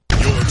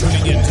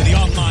Tuning into the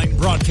online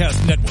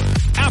broadcast network,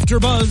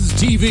 AfterBuzz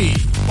TV.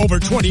 Over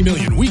 20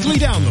 million weekly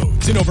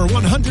downloads in over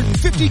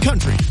 150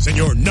 countries, and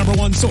your number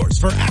one source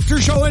for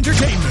after-show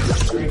entertainment.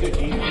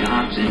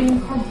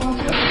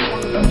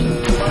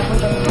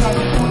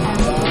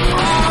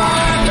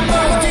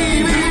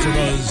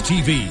 AfterBuzz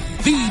TV,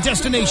 the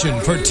destination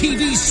for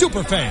TV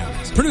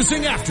superfans,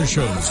 producing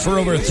after-shows for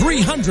over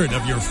 300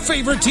 of your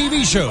favorite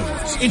TV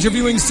shows,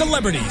 interviewing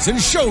celebrities and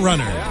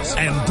showrunners,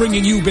 and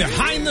bringing you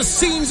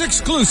behind-the-scenes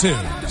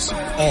exclusives.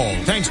 All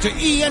thanks to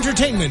E!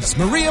 Entertainment's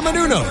Maria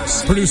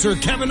Menounos, producer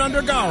Kevin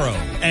Undergaro,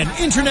 and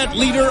internet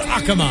leader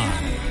Akamai.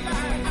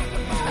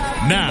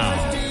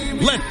 Now,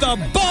 let the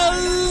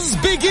buzz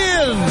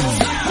begin!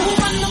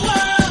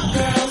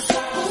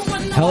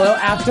 Hello,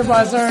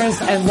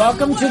 AfterBuzzers, and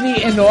welcome to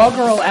the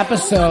inaugural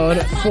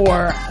episode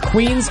for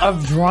Queens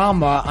of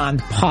Drama on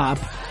Pop.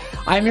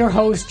 I'm your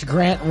host,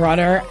 Grant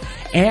Rudder,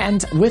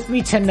 and with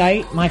me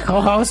tonight, my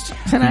co-host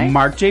tonight,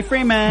 Mark J.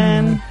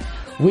 Freeman.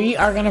 We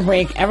are going to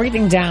break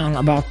everything down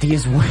about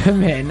these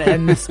women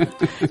and this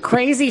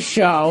crazy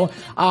show.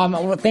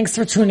 Thanks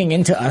for tuning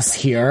into us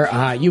here.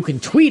 You can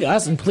tweet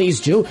us, and please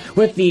do,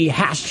 with the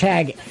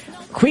hashtag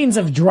Queens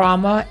of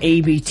Drama,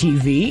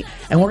 ABTV,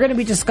 and we're going to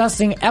be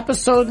discussing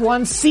episode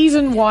 1,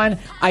 season 1,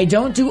 I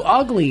Don't Do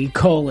Ugly,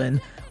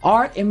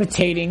 Art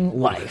Imitating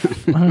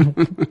Life.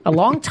 A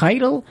long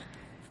title.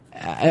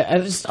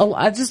 There's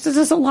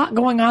just a lot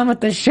going on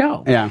with this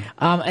show. Yeah.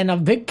 And a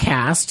big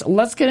cast.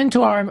 Let's get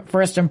into our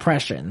first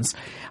impressions.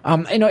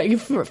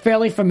 You're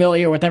fairly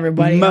familiar with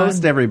everybody.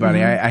 Most everybody.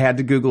 Mm-hmm. I had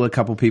to Google a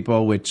couple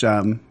people, which,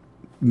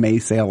 may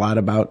say a lot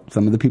about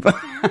some of the people.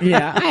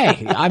 Yeah,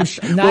 hey, I'm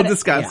sure. We'll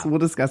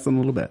discuss them a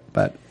little bit,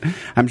 but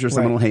I'm sure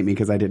someone will hate me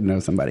because I didn't know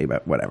somebody,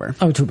 but whatever.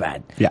 Oh, too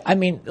bad. Yeah. I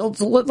mean,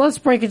 let's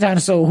break it down.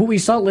 So who we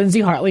saw,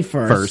 Lindsay Hartley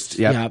first.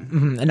 Yep. Yeah.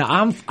 Mm-hmm. And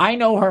I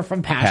know her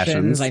from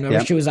Passions. I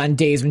know she was on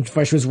Days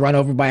before she was run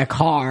over by a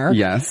car.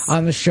 Yes.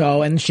 On the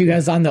show, and she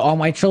was on the All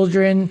My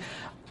Children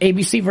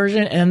ABC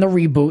version and the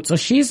reboot. So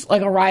she's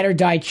like a ride or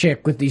die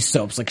chick with these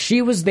soaps. Like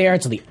she was there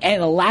till the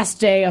end, the last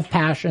day of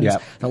Passions,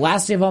 the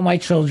last day of All My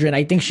Children.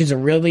 I think she's a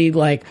really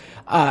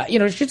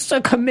she's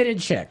a committed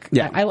chick.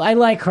 Yeah. I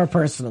like her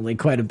personally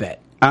quite a bit.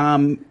 I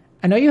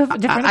know you have a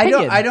different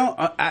opinion.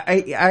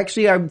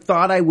 opinion. I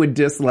thought I would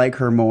dislike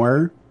her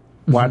more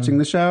watching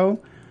the show.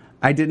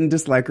 I didn't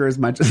dislike her as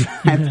much as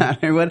I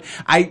thought I would.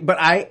 But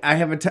I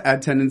have a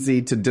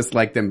tendency to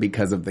dislike them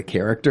because of the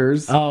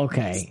characters. Oh,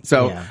 okay.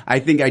 So I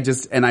think I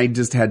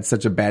just had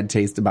such a bad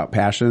taste about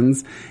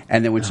Passions.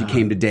 And then when she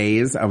came to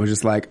Days, I was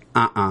just like,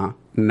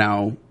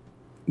 no,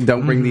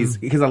 don't bring these,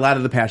 because a lot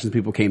of the Passions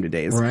people came to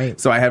Days.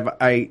 Right. So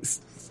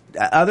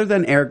other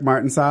than Eric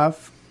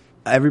Martinsoff,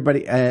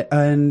 everybody,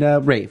 and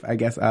Rafe, I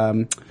guess,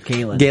 Galen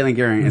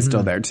Gehring is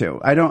still there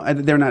too.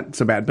 They're not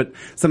so bad, but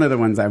some of the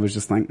ones I was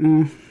just like,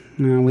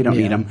 no, we don't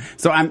need them.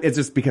 So it's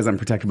just because I'm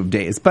protective of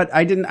Days. But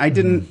I didn't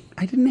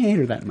hate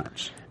her that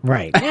much.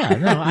 Right. Yeah.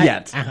 No,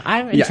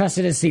 I'm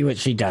interested to see what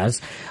she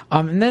does.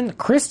 And then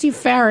Christy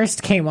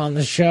Farris came on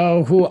the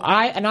show, who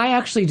I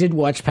actually did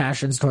watch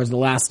Passions towards the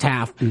last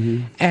half.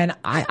 Mm-hmm. And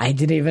I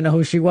didn't even know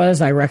who she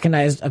was. I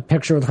recognized a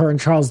picture with her and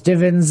Charles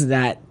Divins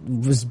that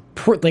was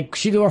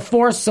there were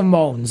 4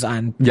 Simones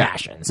on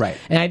Passions. Right.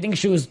 And I think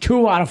she was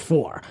 2 out of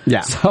 4.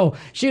 Yeah. So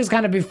she was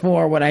kind of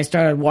before when I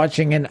started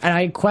watching, and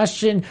I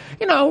questioned,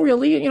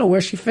 really,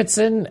 where she fits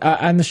in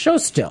on the show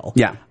still.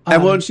 Yeah.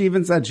 And she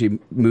even said she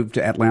moved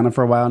to Atlanta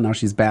for a while. Now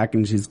she's back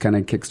and she's kind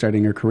of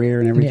kickstarting her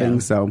career and everything. Yeah.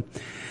 So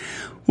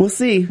we'll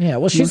see. Yeah.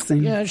 Well,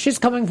 she's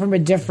coming from a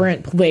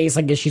different place.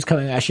 I guess she's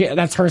coming.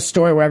 That's her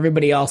story, where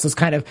everybody else has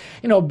kind of,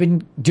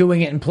 been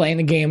doing it and playing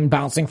the game and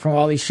bouncing from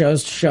all these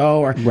shows to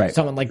show. Or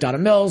someone like Donna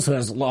Mills, who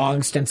has a long,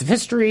 extensive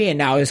history and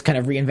now is kind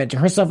of reinventing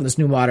herself in this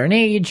new modern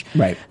age.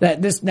 Right.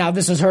 This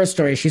is her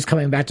story. She's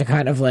coming back to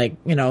kind of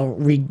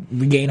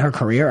regain her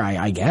career,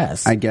 I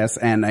guess.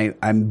 And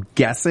I'm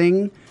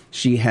guessing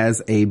she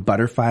has a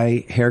butterfly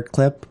hair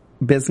clip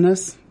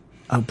business.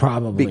 Oh,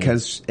 probably.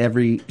 Because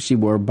she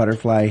wore a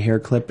butterfly hair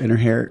clip in her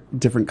hair,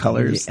 different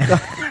colors.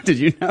 Yeah. Did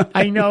you know?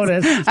 I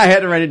noticed. I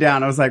had to write it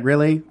down. I was like,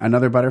 really?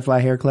 Another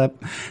butterfly hair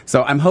clip?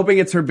 So I'm hoping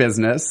it's her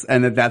business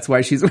and that's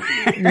why she's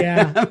wearing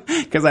them.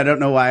 Because I don't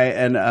know why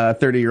a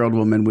 30-year-old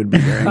woman would be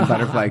wearing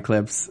butterfly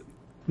clips.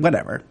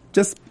 Whatever.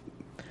 Just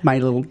my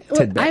little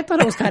tidbit. I thought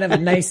it was kind of a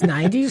nice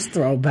 90s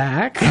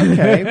throwback.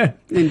 Okay.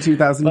 In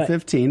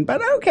 2015,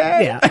 but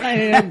okay.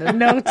 Yeah.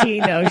 No tea,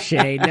 no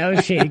shade,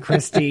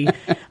 Christy.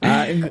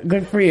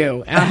 Good for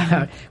you.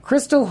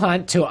 Crystal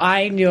Hunt, who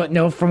I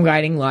know from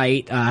Guiding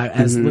Light,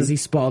 as Lizzie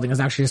Spaulding. I was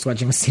actually just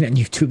watching a scene on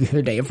YouTube the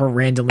other day of her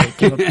randomly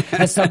came up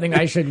as something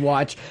I should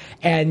watch.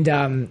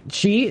 And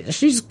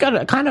she's got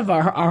a kind of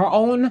her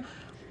own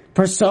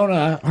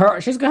persona.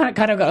 She's got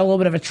a little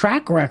bit of a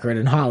track record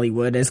in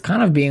Hollywood as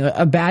kind of being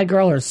a bad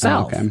girl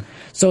herself. Okay.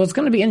 So it's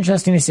going to be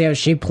interesting to see how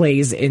she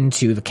plays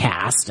into the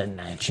cast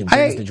and she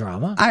brings the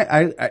drama.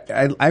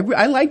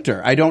 I liked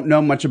her. I don't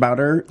know much about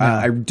her.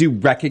 I do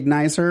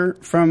recognize her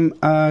from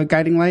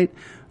Guiding Light.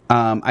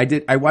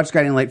 I watched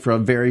Guiding Light for a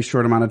very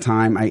short amount of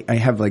time. I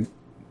have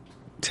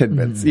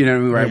tidbits. You know what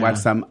I mean? Where I watched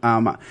some.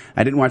 I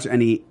didn't watch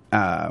any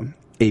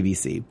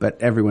ABC,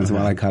 but every once in a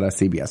while I caught a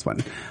CBS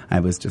one. I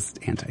was just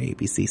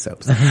anti-ABC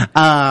soaps.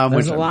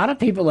 There's a lot of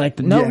people like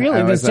that. No,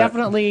 really, there's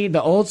definitely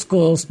the old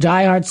school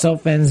diehard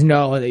soap fans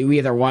know that you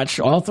either watch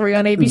all three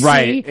on ABC,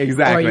 right?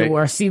 Exactly, or you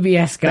were a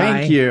CBS guy.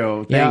 Thank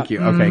you.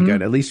 Okay,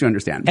 good. At least you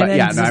understand. But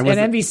and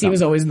NBC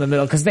was always in the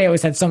middle because they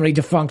always had so many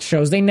defunct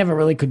shows. They never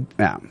really could.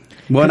 Yeah.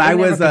 Well, and I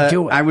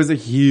was a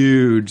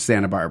huge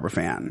Santa Barbara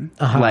fan.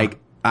 Like,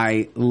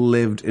 I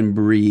lived and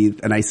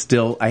breathed, and I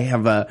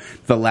have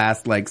the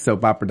last like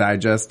soap opera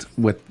digest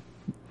with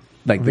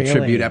like the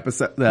tribute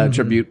episode, the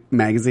tribute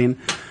magazine.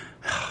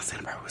 Oh,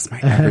 Santa Barbara was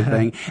my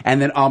everything.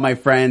 And then all my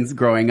friends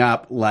growing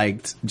up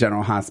liked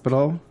General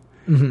Hospital,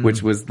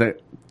 which was the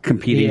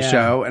competing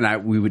show,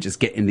 and we would just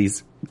get in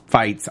these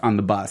fights on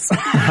the bus.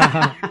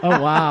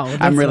 Oh wow!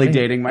 I'm really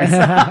dating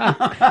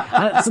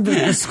myself. So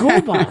the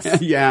school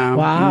bus. Yeah.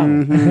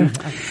 Wow.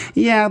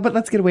 Yeah, but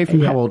let's get away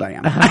from how old I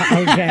am.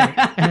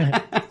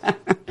 Okay.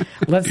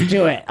 Let's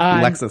do it.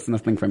 Lexus,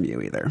 nothing from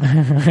you either.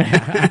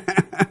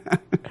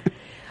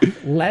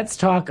 Let's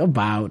talk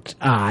about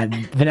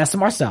Vanessa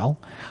Marcel.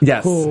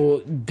 Yes.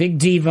 Who, big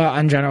diva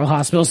on General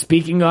Hospital.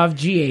 Speaking of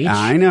GH.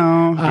 I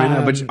know,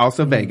 but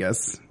also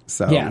Vegas.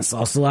 So. Yes,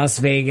 also Las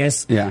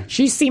Vegas. Yeah.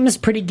 She seems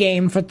pretty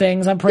game for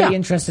things. I'm pretty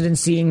interested in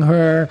seeing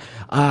her.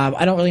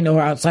 I don't really know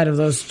her outside of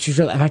those two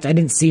shows. In fact, I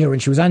didn't see her when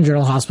she was on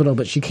General Hospital,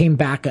 but she came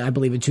back, I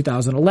believe, in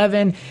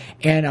 2011.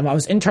 And I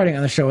was interning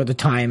on the show at the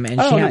time,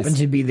 and she happened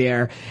to be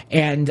there.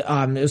 And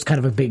it was kind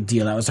of a big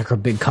deal. That was like her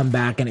big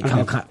comeback, and it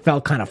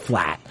fell kind of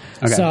flat.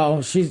 Okay.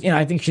 So she's,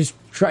 I think she's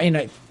trying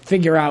to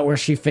figure out where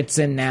she fits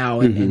in now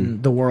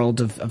in the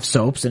world of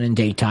soaps and in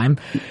daytime.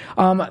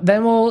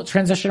 Then we'll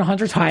transition to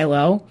Hunter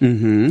Tylo,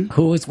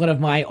 who is one of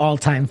my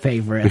all-time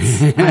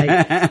favorites. I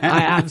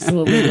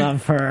absolutely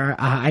love her.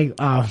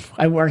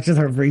 I worked with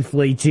her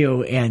briefly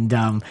too,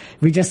 and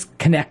we just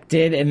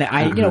connected. And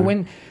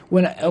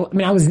when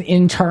I was an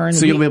intern.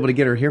 So you'll be able to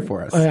get her here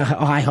for us.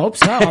 I hope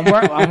so.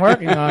 I'm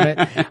working on it.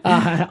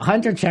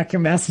 Hunter, check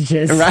your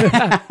messages. Right.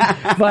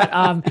 But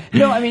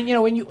no, I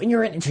mean, when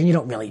you're an intern, you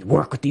don't really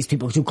work with these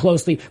people too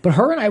closely. But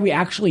her and I, we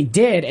actually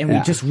did, and we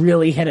just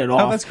really hit it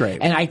off. Oh, that's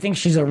great. And I think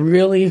she's a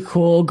really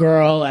cool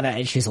girl,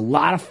 and she's a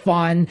lot of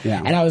fun.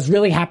 Yeah. And I was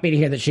really happy to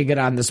hear that she got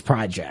on this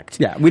project.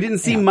 Yeah, we didn't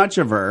see much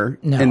of her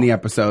in the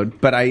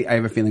episode, but I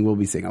have a feeling we'll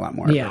be seeing a lot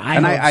more. Yeah,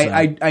 of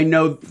her. I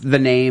know the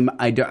name.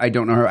 I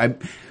don't know her. I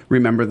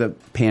remember the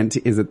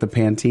Pantene. Is it the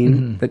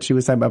Pantene that she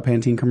was talking about?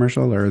 Pantene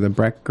commercial, or the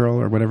Breck girl,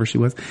 or whatever she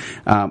was.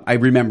 I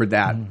remembered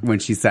that when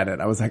she said it.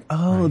 I was like,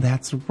 oh,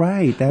 that's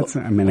right.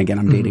 Again,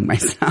 I'm dating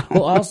myself.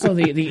 Well, also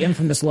the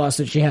infamous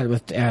lawsuit she had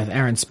with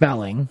Aaron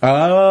Spelling.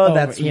 Oh,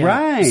 that's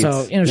right.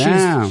 So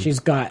she's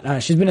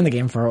got she's been in the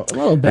game for a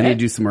little bit. I need to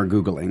do some more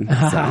Googling.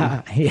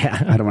 So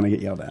yeah, I don't want to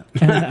get yelled at.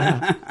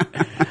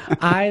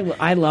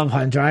 I love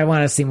Hunter. I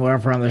want to see more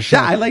of her on the show.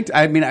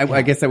 Yeah,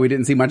 I guess that we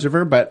didn't see much of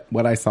her, but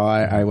what I saw,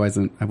 I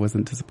wasn't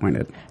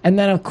disappointed. And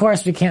then, of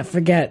course, we can't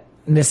forget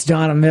Miss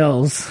Donna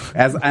Mills.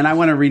 And I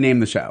want to rename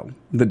the show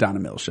the Donna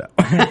Mills Show.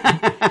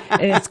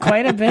 It's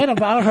quite a bit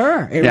about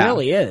her. It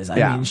really is.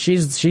 I mean,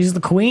 she's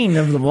the queen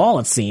of the ball,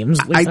 it seems.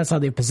 At least that's how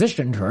they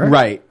positioned her.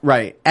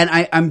 Right. And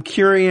I'm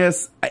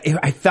curious.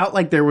 I felt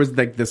like there was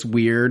like this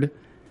weird,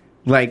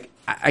 like,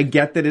 I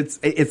get that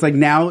it's like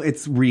now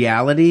it's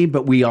reality,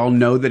 but we all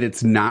know that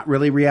it's not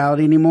really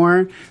reality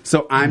anymore.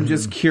 So I'm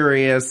just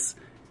curious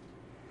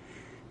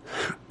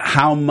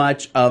how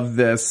much of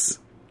this,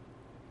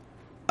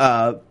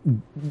 why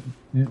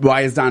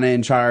is Donna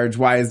in charge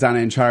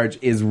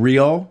is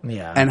real,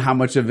 and how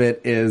much of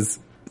it is,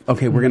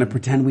 okay, we're going to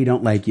pretend we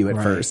don't like you at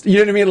first. You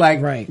know what I mean?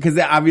 Like, because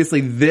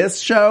obviously this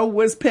show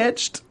was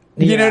pitched.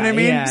 You know what I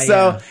mean?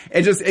 Yeah.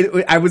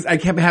 I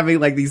kept having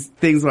like these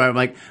things where I'm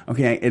like,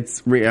 okay,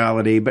 it's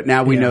reality, but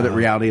now we know that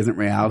reality isn't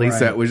reality. Right.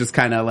 So it was just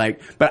kind of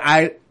like, but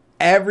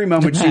every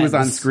moment she was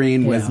on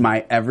screen was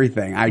my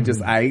everything. I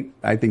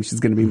think she's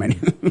going to be my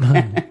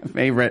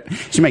favorite.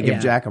 She might give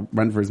Jack a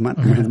run for his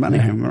money.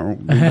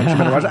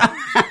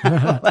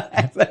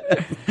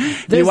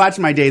 If you watch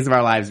my Days of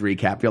Our Lives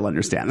recap, you'll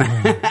understand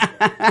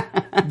that.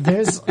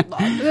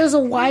 There's a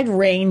wide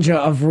range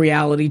of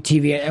reality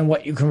TV and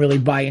what you can really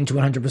buy into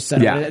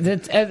 100%.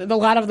 Yeah. A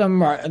lot of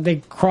them they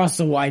cross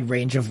a wide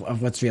range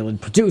of what's really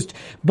produced.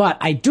 But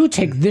I do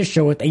take this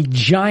show with a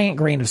giant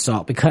grain of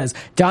salt, because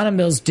Donna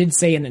Mills did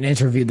say in an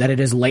interview that it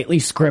is lightly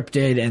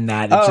scripted and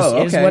that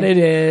it is what it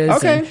is.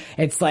 Okay. And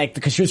it's like,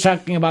 because she was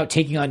talking about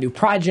taking on new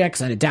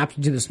projects and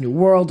adapting to this new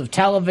world of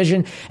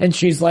television. And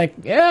she's like,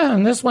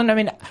 and this one, I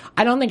mean,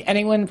 I don't think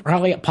anyone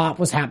probably at Pop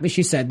was happy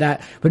she said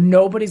that, but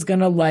nobody's going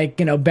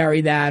to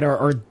bury that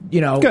or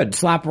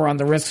slap her on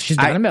the wrist. She's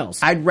Donna Mills.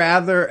 I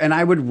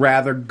would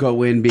rather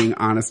go in being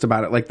honest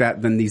about it like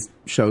that than these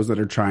shows that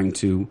are trying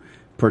to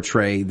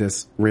portray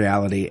this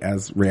reality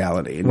as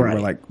reality. And we're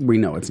like, we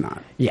know it's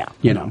not. Yeah.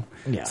 You know?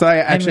 Yeah. So I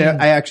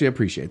actually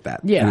appreciate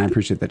that. Yeah. And I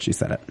appreciate that she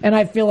said it. And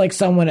I feel like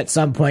someone at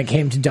some point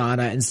came to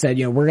Donna and said,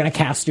 we're going to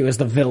cast you as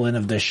the villain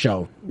of this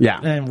show. Yeah.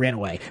 And ran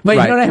away. But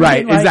you know what I mean?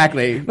 Right,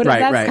 exactly. But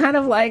that's kind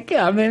of like,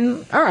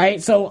 all right,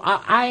 so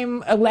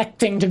I'm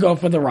electing to go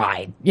for the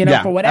ride.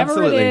 For whatever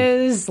absolutely.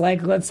 It is,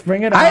 like, let's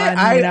bring it on.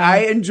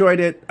 I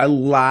enjoyed it a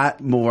lot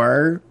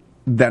more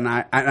than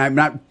I'm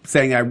not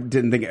saying I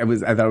didn't think I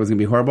thought it was going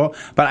to be horrible,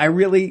 but I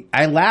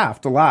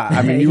laughed a lot.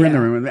 I mean, you were in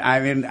the room. I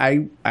mean,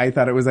 I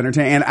thought it was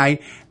entertaining. And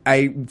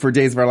I, for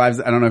Days of Our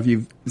Lives, I don't know if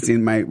you've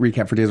seen my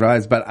recap for Days of Our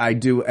Lives, but I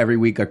do every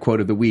week a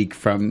quote of the week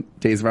from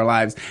Days of Our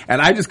Lives,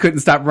 and I just couldn't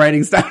stop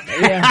writing stuff.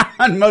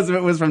 And most of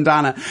it was from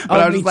Donna. But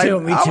I was just like,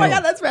 oh my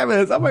God, that's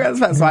fabulous. Oh my God, that's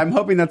fabulous. So I'm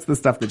hoping that's the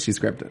stuff that she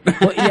scripted.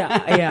 Well,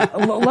 yeah.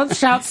 Let's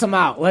shout some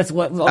out. Let's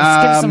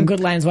give some good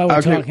lines while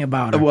we're talking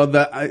about her. Well,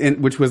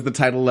 which was the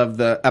title of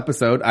the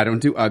episode, I Don't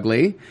Do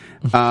Ugly.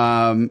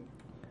 That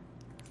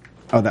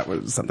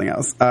was something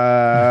else.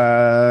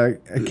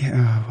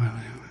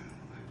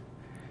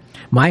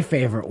 My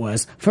favorite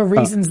was For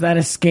Reasons That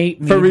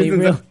Escape Me. For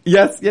reasons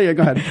yes, yeah,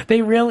 go ahead.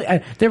 They're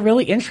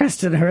really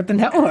interested in her at the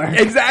network.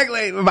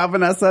 Exactly, about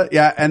Vanessa.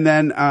 Yeah, and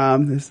then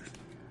this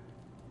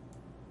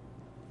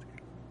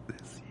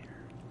year.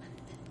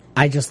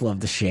 I just love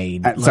the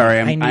shade. That was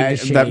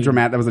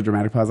a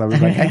dramatic pause. I was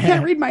like, I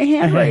can't read my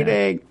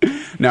handwriting.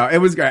 No, it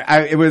was great.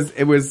 It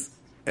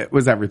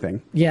was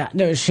everything. Yeah,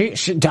 no,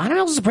 Donna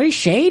Mills is pretty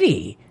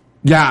shady.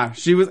 Yeah,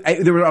 she was.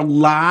 There were a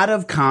lot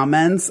of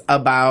comments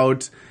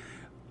about.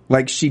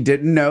 Like, she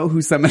didn't know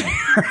who some of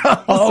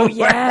her was.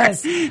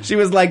 Yes. She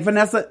was like,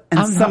 Vanessa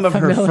and some of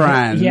her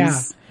friends.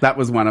 Yeah. That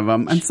was one of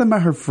them. And some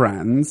of her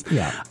friends.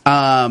 Yeah.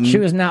 She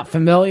was not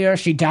familiar.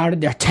 She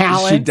doubted their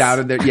talent. She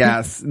doubted their,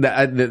 yes.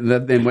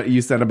 And what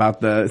you said about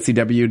the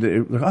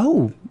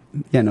CW,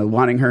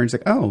 wanting her. And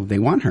she's like, they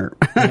want her.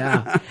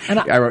 Yeah. And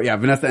I wrote,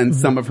 Vanessa and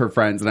some of her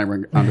friends. And I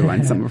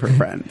underlined some of her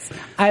friends.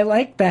 I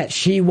like that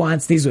she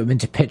wants these women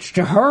to pitch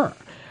to her.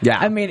 Yeah.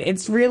 I mean,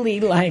 it's really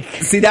like...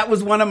 See, that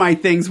was one of my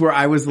things where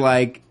I was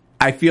like,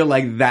 I feel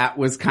like that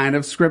was kind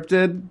of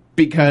scripted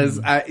because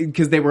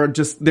there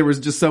was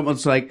just so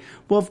much like,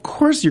 well, of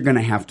course you're going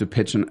to have to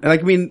pitch.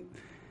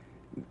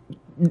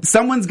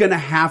 Someone's going to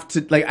have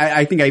to, like,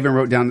 I think I even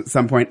wrote down at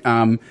some point,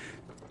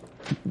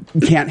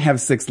 can't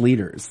have 6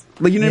 leaders.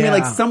 Like, you know what I mean?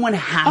 Like, someone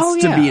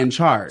has to be in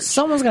charge.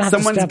 Someone's going to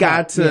have to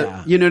step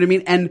up. You know what I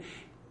mean? And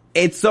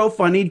it's so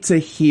funny to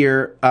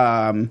hear,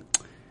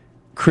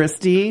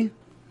 Christy,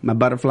 my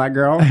butterfly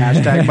girl,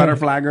 hashtag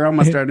butterfly girl,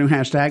 must start a new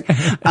hashtag,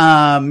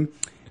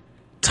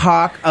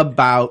 talk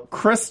about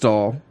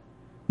Crystal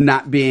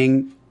not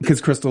being,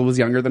 because Crystal was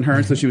younger than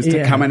her, so she was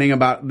commenting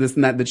about this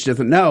and that she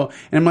doesn't know.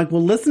 And I'm like,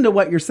 well, listen to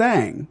what you're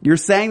saying. You're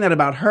saying that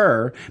about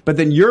her, but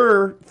then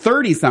you're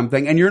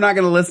 30-something, and you're not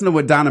going to listen to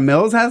what Donna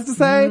Mills has to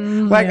say?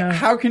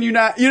 How can you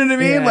not? You know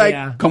what I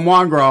mean? Come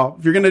on, girl.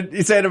 If you're going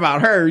to say it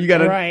about her, you got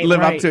to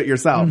live up to it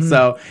yourself. Mm-hmm.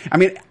 So, I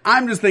mean,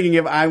 I'm just thinking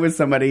if I was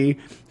somebody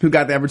who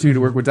got the opportunity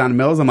to work with Donna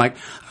Mills, I'm like,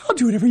 I'll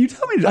do whatever you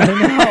tell me to do.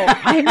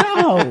 I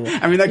know.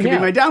 I mean, that could be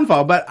my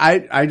downfall, but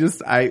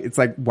it's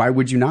like, why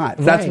would you not?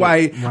 That's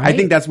why I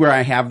think that's where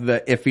I have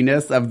the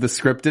iffiness of the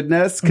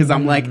scriptedness, because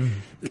I'm like,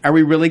 are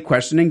we really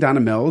questioning Donna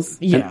Mills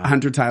and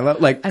Hunter Tyler?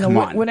 Like, come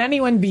on. Would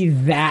anyone be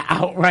that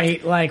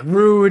outright, like,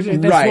 rude?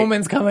 This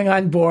woman's coming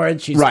on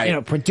board. She's,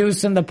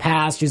 produced in the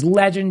past. She's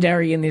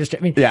legendary in the industry.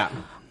 I mean,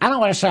 I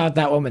don't want to shout out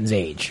that woman's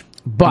age,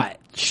 but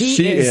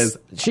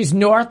she's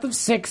north of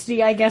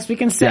 60, I guess we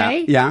can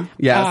say. Yeah.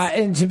 Yes.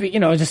 And to be,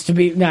 just to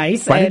be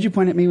nice. Why did you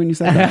point at me when you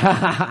said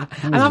that?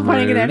 I'm not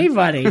pointing at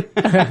anybody.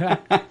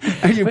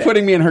 Are you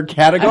putting me in her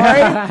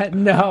category?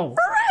 No.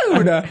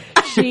 Rude.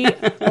 She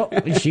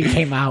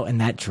came out in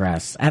that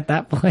dress at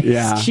that place.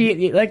 Yeah.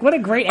 She, like, what a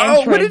great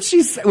entrance. Oh, what did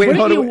she say?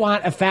 Wouldn't you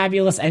want a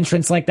fabulous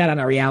entrance like that on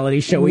a reality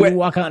show where you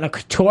walk out in a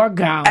couture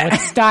gown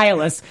with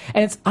stylists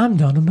and it's, I'm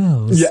Donna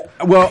Mills. Yeah.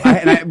 Well,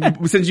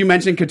 since you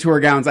mentioned couture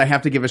gowns, I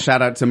have to give a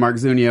shout out to Mark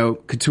Zunio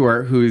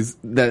Couture, who's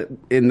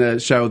in the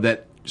show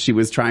that she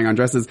was trying on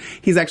dresses.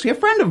 He's actually a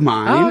friend of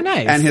mine. Oh,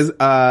 nice. And his,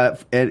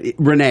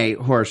 Renee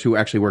Horsch, who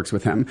actually works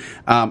with him,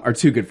 are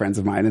 2 good friends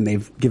of mine, and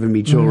they've given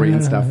me jewelry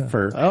and stuff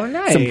for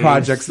some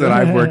projects that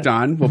I've worked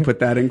on. We'll put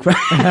that in.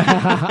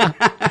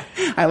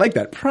 I like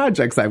that.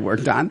 Projects I've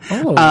worked on.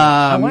 Oh,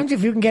 I wonder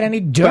if you can get any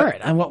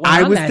dirt on what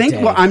went on that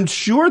day. Well, I'm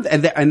sure,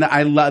 and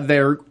I love,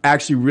 they're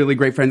actually really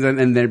great friends,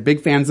 and they're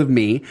big fans of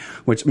me,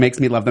 which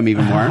makes me love them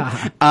even more.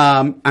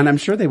 And I'm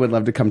sure they would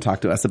love to come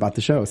talk to us about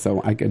the show,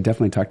 so I could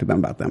definitely talk to them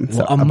about them.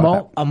 So,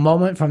 a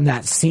moment from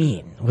that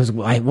scene was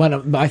one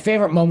of my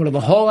favorite moment of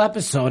the whole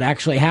episode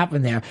actually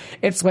happened there.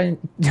 It's when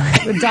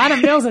Donna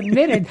Mills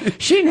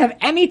admitted she didn't have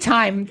any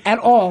time at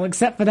all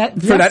except for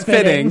that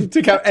fitting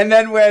to come. And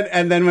then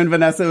when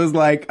Vanessa was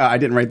like, I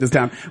didn't write this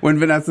down. When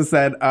Vanessa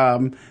said,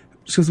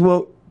 she goes,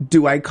 well,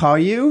 do I call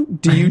you?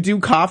 Do you do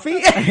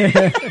coffee?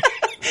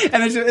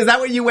 And then is that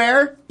what you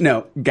wear?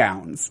 No,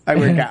 gowns. I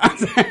wear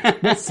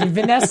gowns. See,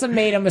 Vanessa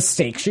made a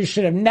mistake. She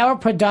should have never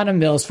put Donna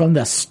Mills from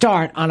the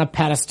start on a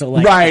pedestal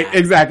like right, that.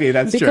 exactly.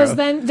 That's because true.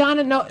 Then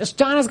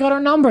Donna's got her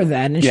number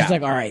then. And she's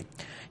like, all right,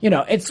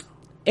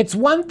 it's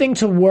one thing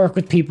to work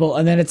with people,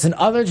 and then it's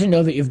another to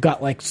know that you've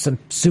got like some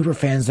super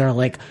fans that are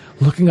like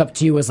looking up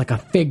to you as like a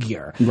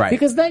figure. Right.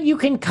 Because then you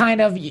can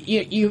kind of,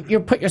 you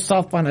put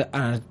yourself on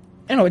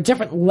a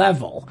different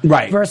level.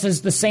 Right.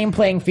 Versus the same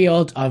playing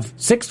field of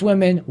 6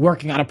 women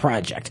working on a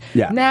project.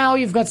 Yeah. Now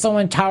you've got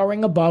someone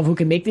towering above who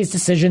can make these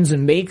decisions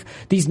and make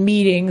these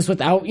meetings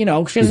without, she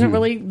doesn't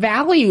really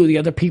value the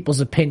other people's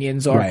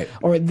opinions or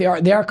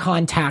their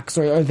contacts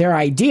or their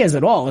ideas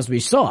at all, as we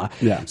saw.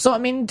 Yeah. So,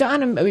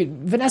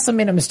 Vanessa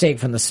made a mistake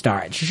from the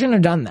start. She shouldn't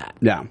have done that.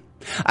 Yeah.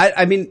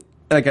 I'm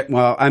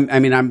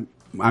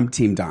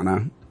Team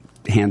Donna,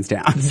 hands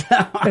down. So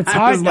it's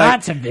hard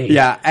not to be.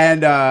 Yeah.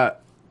 And,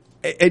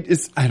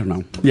 it's, I don't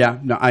know. Yeah,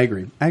 no, I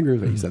agree. I agree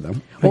with what you said, though.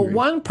 Well,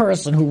 one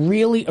person who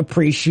really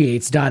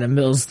appreciates Donna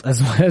Mills as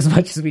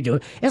much as we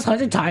do is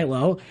Hunter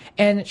Tylo.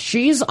 And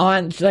she's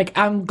on,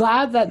 I'm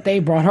glad that they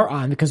brought her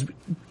on because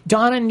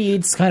Donna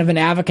needs kind of an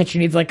advocate. She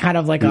needs a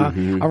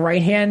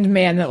right-hand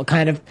man that will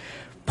kind of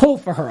pull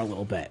for her a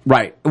little bit.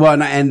 Right.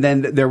 Well, and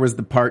then there was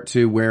the part,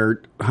 too,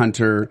 where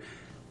Hunter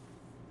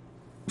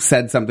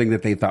said something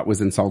that they thought was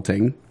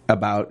insulting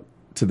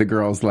to the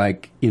girls,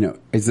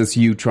 is this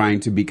you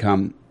trying to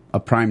become a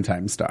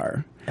primetime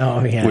star?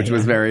 Oh, yeah. Which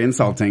was very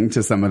insulting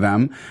to some of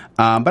them.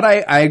 But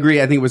I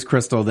agree. I think it was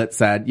Crystal that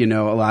said, a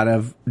lot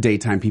of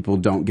daytime people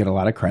don't get a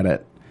lot of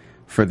credit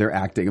for their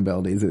acting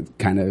abilities. It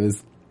kind of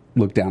is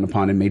looked down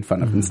upon and made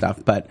fun of and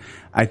stuff. But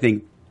I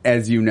think,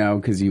 as you know,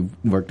 because you've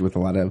worked with a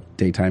lot of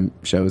daytime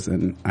shows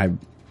and I'm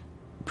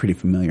pretty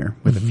familiar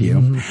with a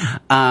few.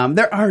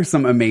 There are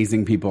some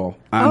amazing people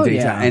on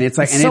daytime. Yeah. And it's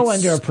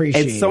underappreciated.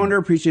 It's so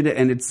underappreciated,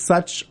 and it's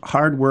such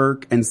hard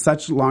work and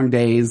such long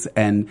days.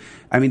 And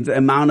the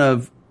amount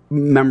of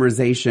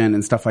memorization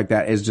and stuff like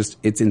that is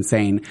it's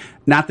insane.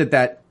 Not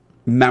that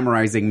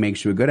memorizing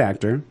makes you a good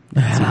actor.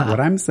 That's not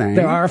what I'm saying.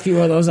 There are a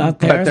few of those out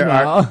there as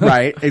well.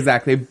 Right,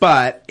 exactly.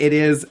 But it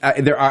is, I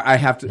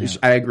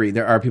agree.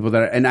 There are people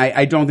that are, and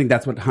I don't think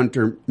that's what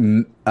Hunter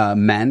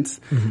meant,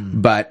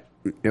 but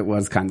it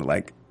was kind of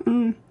like,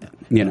 Well,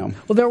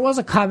 there was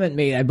a comment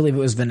made, I believe it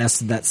was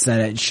Vanessa that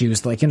said it. She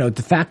was like, the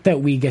fact that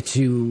we get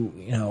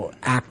to,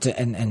 act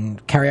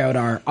and carry out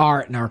our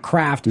art and our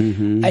craft,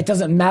 it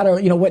doesn't matter,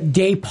 what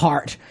day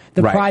part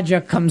the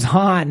project comes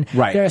on.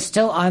 Right. They're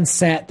still on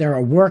set. They're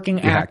a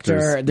working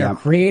actor. They're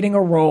creating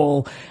a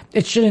role.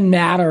 It shouldn't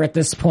matter at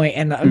this point.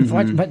 And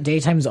but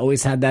daytime's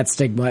always had that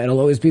stigma. It'll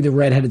always be the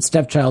redheaded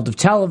stepchild of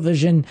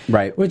television,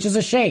 which is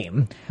a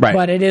shame. Right.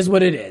 But it is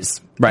what it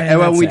is. Right. And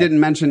well, we didn't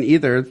mention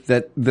either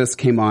that this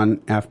came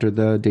on after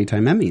the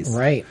Daytime Emmys.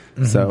 Right.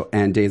 So,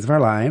 and Days of Our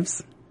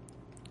Lives,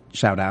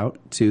 shout out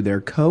to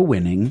their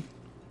co-winning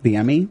the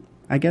Emmy,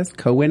 I guess.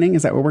 Co-winning,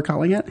 is that what we're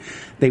calling it?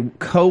 They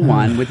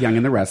co-won with Young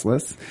and the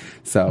Restless.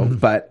 So,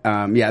 but,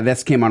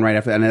 this came on right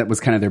after that, and it was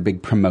kind of their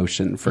big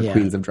promotion for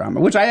Queens of Drama,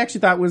 which I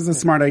actually thought was a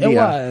smart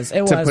idea.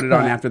 It to put it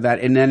on after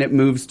that. And then it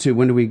moves to,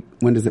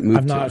 when does it move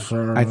I'm to? not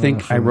sure. I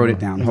think I wrote it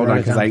down. Hold on,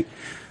 because I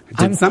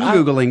did some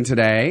Googling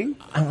today.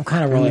 I'm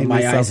kind of rolling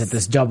my eyes at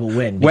this double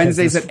win.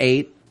 Wednesdays at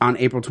 8 on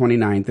April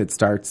 29th. It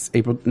starts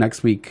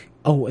next week.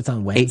 Oh, it's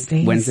on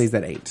Wednesdays? Wednesdays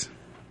at 8.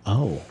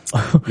 Oh.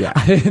 Yeah.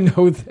 I didn't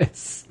know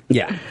this.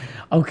 Yeah.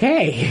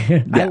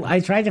 Okay. Yeah.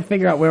 I tried to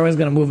figure out where I was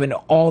going to move, and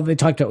all they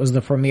talked about was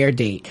the premiere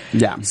date.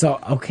 Yeah. So,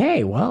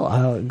 okay.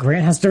 Well,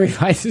 Grant has to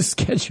revise his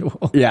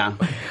schedule. Yeah.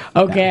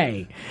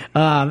 Okay.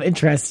 Yeah.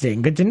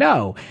 Interesting. Good to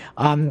know.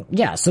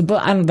 So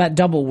but that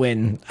double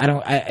win,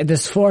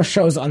 there's 4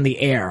 shows on the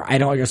air. I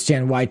don't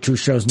understand why 2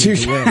 shows need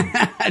to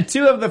win.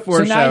 2 of the 4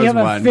 shows So now you have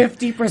won. a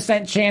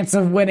 50% chance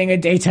of winning a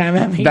Daytime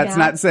Emmy. That's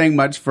not saying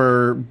much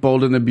for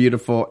Bold and the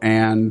Beautiful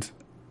and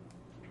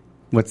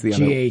what's the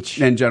other?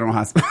 GH. And General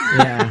Hospital.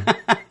 Yeah.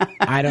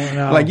 I don't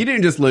know. You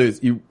didn't just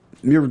lose.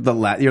 You're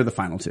the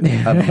final 2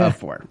 of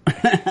 4.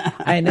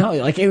 I know.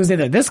 It was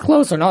either this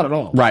close or not at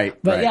all. Right.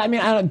 But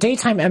yeah,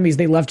 Daytime Emmys,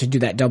 they love to do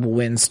that double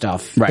win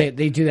stuff. Right.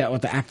 They do that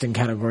with the acting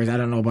categories. I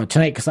don't know about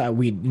tonight because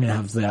we didn't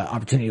have the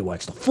opportunity to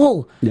watch the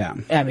full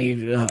Emmy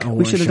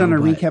we should have done a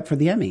recap for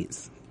the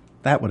Emmys.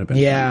 That would have been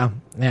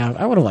fun. Yeah,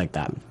 I would have liked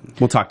that.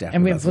 We'll talk to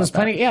And there's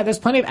plenty of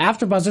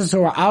AfterBuzzers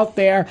who are out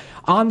there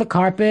on the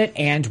carpet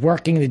and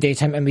working the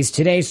Daytime Emmys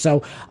today.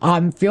 So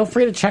feel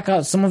free to check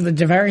out some of the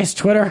various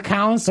Twitter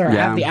accounts or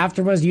at the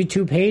AfterBuzz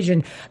YouTube page,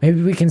 and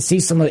maybe we can see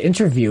some of the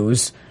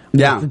interviews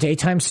with the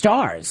daytime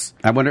stars.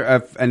 I wonder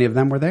if any of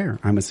them were there.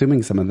 I'm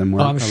assuming some of them were.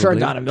 I'm sure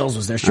Donna Mills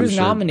was there. She was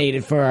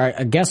nominated for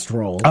a guest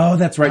role. Oh,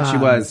 that's right. She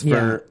was.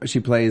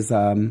 She plays...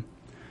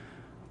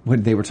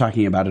 When they were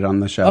talking about it on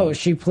the show. Oh,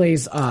 she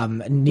plays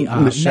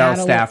Michelle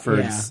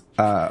Stafford's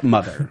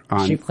mother.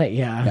 She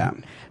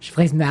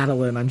plays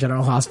Madeline on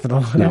General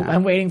Hospital.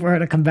 I'm waiting for her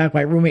to come back.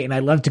 My roommate and I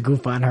love to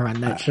goof on her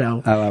on that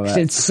show. I love it.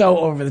 It's so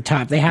over the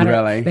top. They had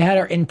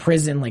her in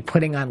prison, like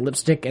putting on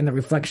lipstick in the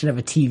reflection of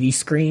a TV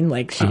screen.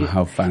 Like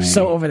how funny.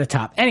 So over the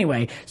top.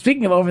 Anyway,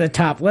 speaking of over the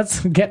top, let's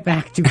get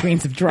back to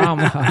Queens of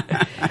Drama.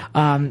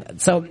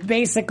 So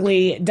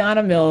basically,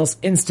 Donna Mills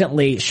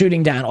instantly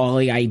shooting down all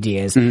the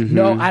ideas. Mm-hmm.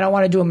 No, I don't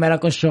want to do a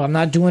medical show. I'm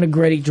not doing a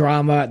gritty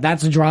drama.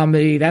 That's a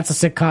dramedy. That's a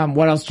sitcom.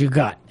 What else you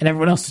got? And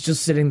everyone else is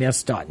just sitting there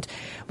stunned.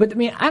 But I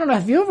mean, I don't know.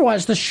 Have you ever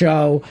watched the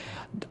show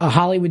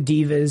Hollywood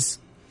Divas?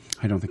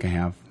 I don't think I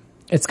have.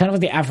 It's kind of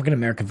like the African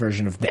American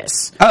version of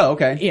this. Oh,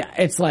 okay. Yeah,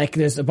 it's like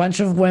there's a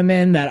bunch of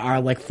women that are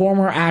like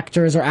former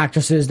actors or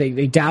actresses.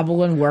 They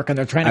dabble in work and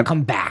they're trying to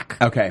come back.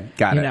 Okay,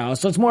 got it. You know,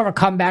 so it's more of a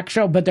comeback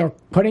show, but they're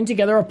putting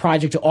together a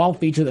project to all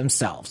feature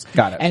themselves.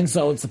 Got it. And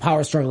so it's the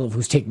power struggle of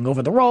who's taking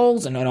over the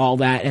roles and all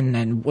that, and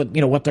then what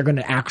they're going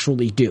to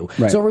actually do.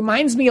 Right. So it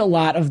reminds me a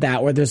lot of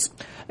that, where there's,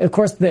 of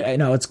course,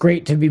 it's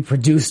great to be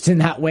produced in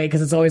that way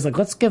because it's always like,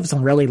 let's give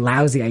some really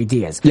lousy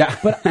ideas. Yeah.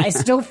 But I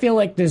still feel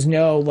like there's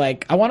no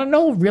I want to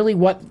know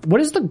really what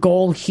is the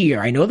goal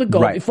here. I know the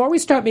goal before we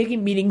start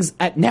making meetings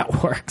at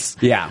networks.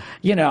 Yeah.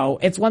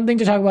 It's one thing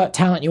to talk about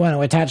talent you want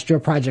to attach to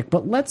your project,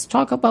 but let's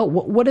talk about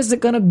what is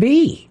it going to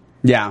be.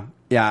 Yeah.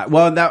 Yeah.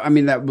 Well,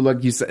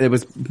 like you said, it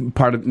was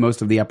part of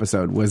most of the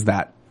episode was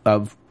that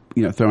of,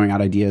 throwing out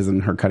ideas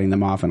and her cutting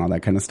them off and all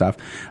that kind of stuff.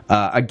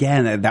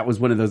 Again, that was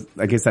one of those,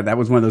 like I said, that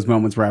was one of those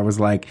moments where I was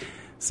like,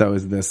 so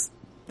is this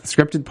the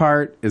scripted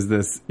part? Is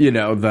this,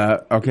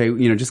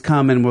 just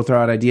come and we'll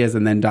throw out ideas,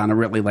 and then Donna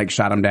really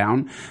shot them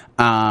down.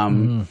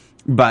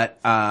 But,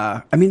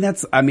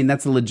 that's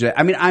a legit,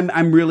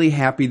 I'm really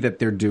happy that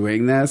they're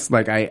doing this.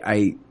 Like,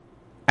 I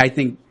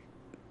think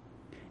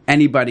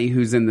anybody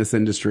who's in this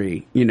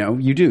industry,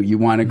 you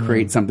want to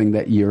create something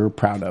that you're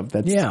proud of.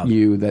 That's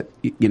you, that,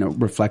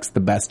 reflects the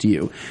best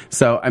you.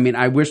 So,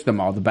 I wish them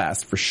all the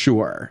best for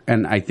sure.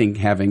 And I think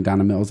having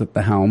Donna Mills at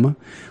the helm,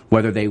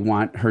 whether they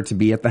want her to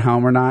be at the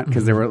helm or not,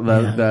 because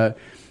the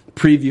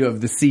preview of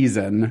the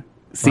season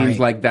seems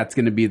like that's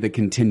going to be the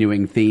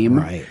continuing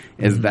theme,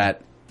 is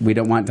that we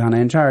don't want Donna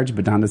in charge,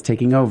 but Donna's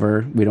taking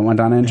over. We don't want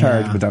Donna in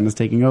charge, but Donna's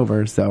taking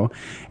over. So,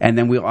 and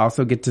then we'll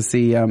also get to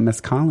see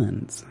Miss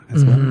Collins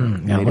as well.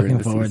 Yeah, looking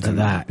forward to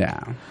that.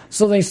 Yeah.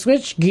 So they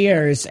switched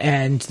gears,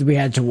 and we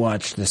had to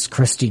watch this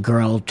Christy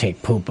girl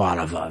take poop out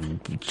of a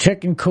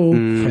chicken coop,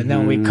 and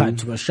then we cut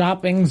to a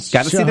shopping show.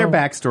 Got to see their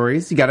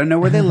backstories. You got to know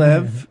where they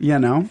live.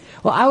 Well,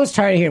 I was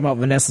tired of hearing about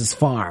Vanessa's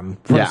farm.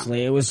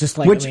 Personally, it was just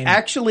like, which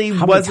actually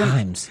how wasn't.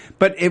 many times?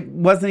 But it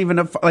wasn't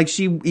even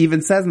she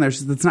even says in there.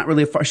 It's not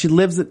really a farm. She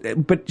lives,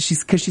 but she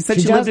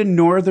said she lived in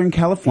Northern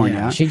California.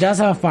 Yeah, she does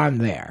have a farm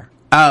there.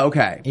 Oh,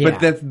 okay. Yeah.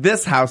 But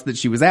this house that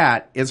she was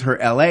at is her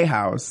LA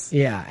house.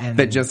 Yeah. And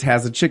that just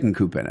has a chicken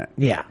coop in it.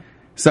 Yeah.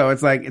 So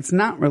it's like, it's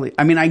not really,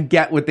 I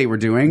get what they were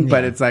doing,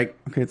 but it's like,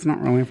 okay, it's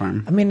not really a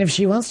farm. If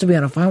she wants to be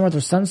on a farm with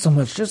her son so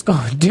much, just go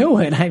and do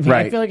it. I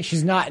feel like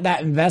she's not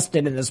that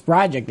invested in this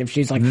project if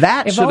she's like,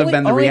 that should have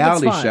been the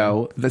reality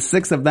show. The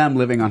 6 of them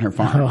living on her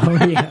farm.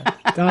 Oh, yeah.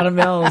 Donna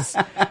Mills.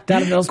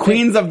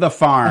 Queens of the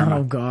farm.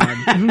 Oh, God.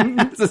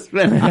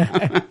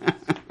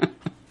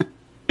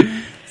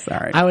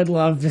 Sorry. I would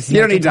love to see.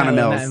 You don't need Donna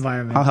Mills. Mills.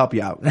 Environment. I'll help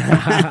you out.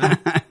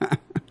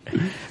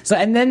 So,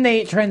 and then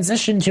they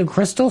transitioned to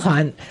Crystal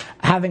Hunt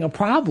having a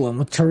problem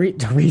with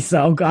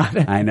Teresa. Oh,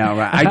 God. I know,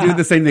 right? I do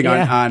the same thing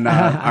on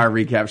our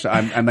recap show.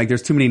 I'm like,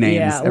 there's too many names.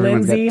 Yeah,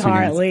 Everyone's Lindsay got 2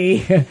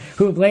 Hartley, names.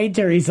 who played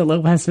Teresa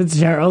Lopez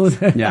Fitzgerald.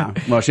 Yeah,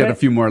 well, she had a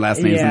few more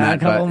last names than that. A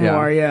couple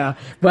more, yeah.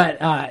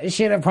 But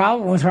she had a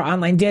problem with her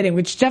online dating,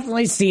 which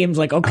definitely seems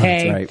like,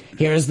 okay,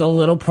 here's the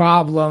little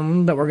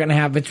problem that we're going to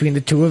have between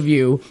the two of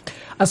you.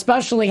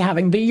 Especially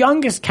having the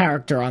youngest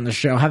character on the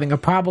show having a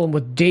problem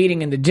with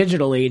dating in the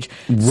digital age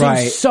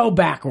seems so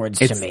backwards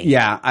to me.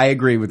 Yeah, I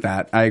agree with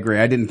that. I agree.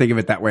 I didn't think of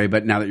it that way,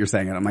 but now that you're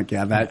saying it, I'm like,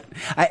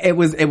 it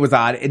was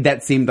odd.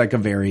 That seemed like a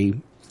very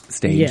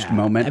staged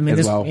moment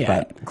as well.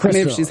 Yeah. But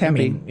Crystal, if she's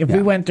happy, if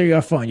we went through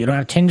your phone, you don't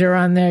have Tinder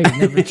on there. You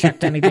never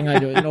checked anything.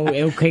 No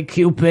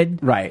OkCupid.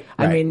 Right.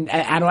 I mean,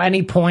 at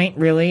any point,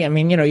 really.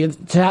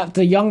 To have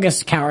the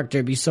youngest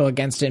character be so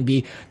against it and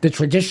be the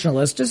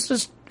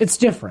traditionalist, it's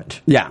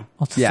different. Yeah.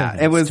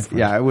 It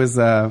was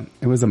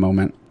a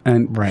moment.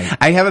 And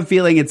I have a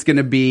feeling it's going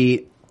to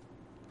be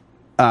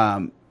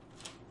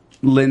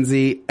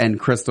Lindsay and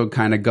Crystal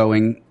kind of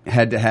going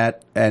head to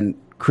head, and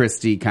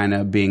Christy kind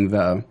of being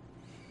the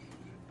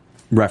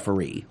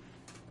referee.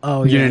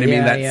 Oh, you know what I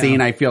mean? That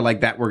scene, I feel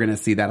like that we're going to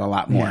see that a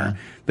lot more. Yeah.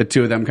 The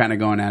two of them kind of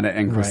going at it,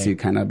 and Christy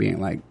kind of being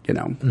like,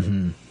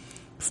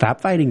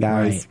 Stop fighting,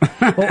 guys.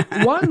 Right. Well,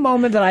 one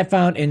moment that I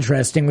found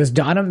interesting was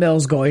Donna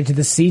Mills going to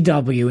the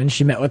CW and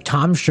she met with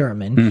Tom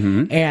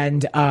Sherman.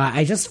 And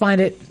I just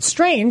find it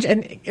strange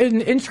and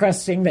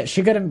interesting that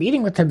she got a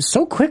meeting with him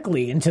so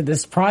quickly into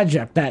this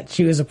project that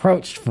she was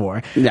approached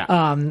for. Yeah.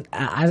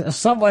 As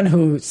someone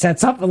who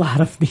sets up a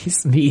lot of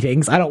these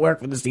meetings, I don't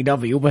work for the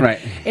CW, but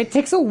it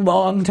takes a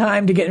long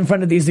time to get in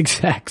front of these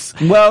execs.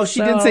 Well,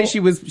 she did say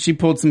she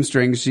pulled some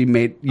strings. She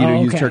made,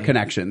 used her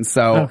connections.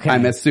 So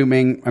I'm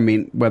assuming,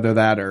 whether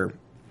that or,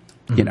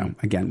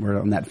 again, we're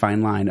on that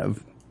fine line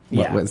of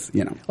what was.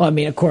 Well,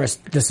 of course,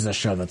 this is a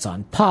show that's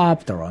on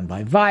Pop. They're owned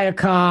by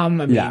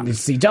Viacom. The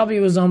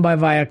CW is owned by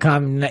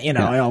Viacom. It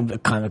all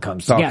kind of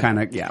comes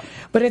together.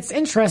 But it's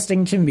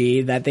interesting to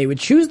me that they would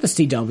choose the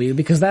CW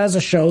because that is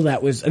a show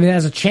that was,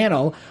 as a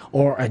channel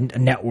or a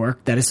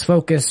network that is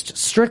focused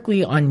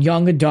strictly on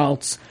young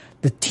adults,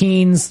 the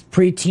teens,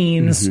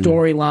 preteens,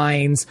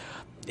 storylines.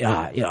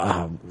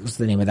 What's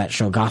the name of that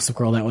show? Gossip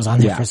Girl, that was on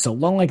there for so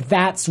long. Like,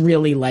 that's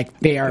really like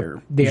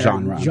their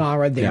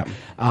genre,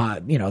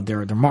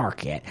 their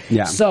market.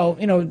 Yeah.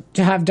 So,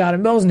 to have Donna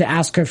Mills and to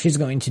ask her if she's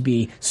going to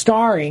be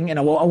starring in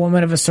a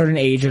woman of a certain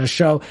age in a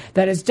show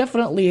that is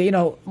definitely,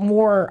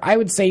 more, I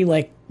would say,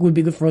 like, would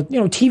be good for,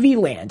 TV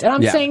land. And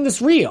I'm saying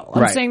this real.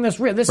 I'm saying this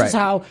real. This is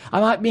how,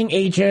 I'm not being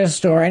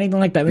ageist or anything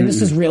like that.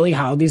 This is really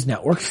how these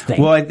networks think.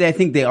 Well, I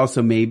think they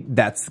also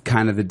that's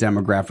kind of the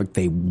demographic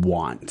they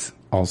want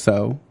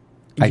also.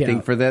 I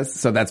think for this,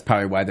 so that's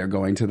probably why they're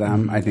going to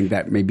them. I think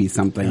that may be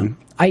something.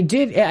 I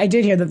did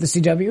hear that the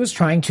CW was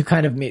trying to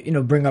kind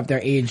of bring up their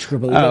age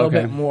group a little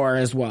bit more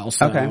as well.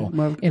 So, well,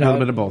 a little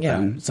bit of both.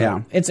 Then.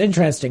 So it's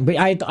interesting, but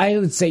I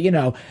would say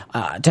to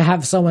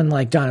have someone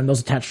like Donna Mills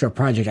attached to a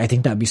project, I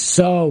think that'd be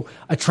so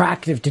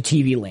attractive to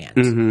TV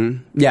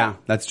land. Yeah,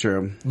 that's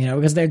true.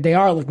 Because they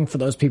are looking for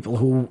those people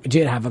who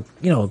did have a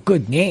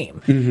good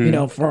name,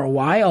 for a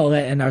while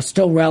and are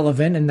still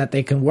relevant and that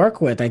they can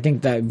work with. I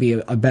think that'd be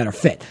a better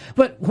fit.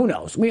 But who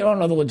knows? We don't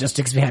know the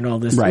logistics behind all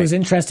this. It was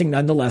interesting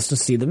nonetheless to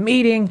see the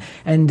meeting,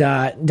 and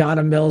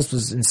Donna Mills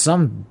was in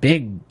some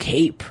big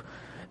cape.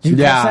 Did you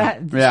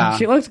catch that? Yeah.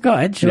 She looked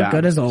good. She looked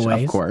good as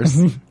always. Of course.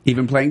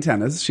 Even playing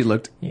tennis, she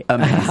looked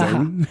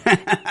amazing.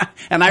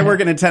 And I work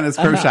in a tennis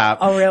pro shop.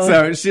 Oh, really?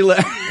 So she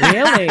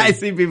Really? I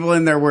see people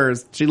in their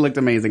worst. She looked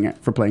amazing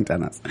for playing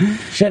tennis.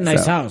 She had a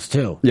nice house,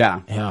 too.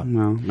 Yeah.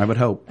 Well, I would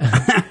hope.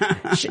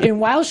 And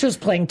while she was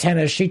playing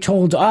tennis, she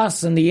told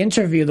us in the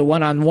interview, the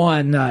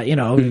one-on-one,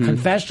 the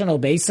confessional,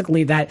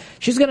 basically, that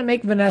she's going to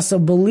make Vanessa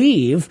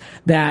believe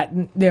that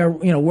they're,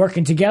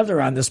 working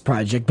together on this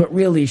project, but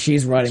really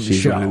she's running the show.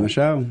 She's running the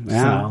show.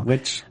 Yeah. So,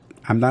 which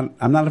I'm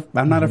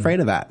not afraid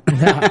of that.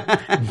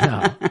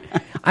 No.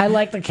 I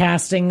like the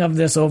casting of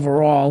this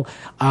overall.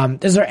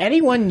 Is there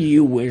anyone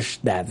you wish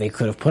that they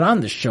could have put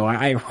on the show?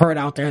 I heard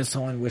out there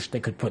someone wished they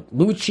could put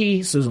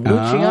Susan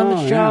Lucci on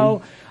the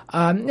show.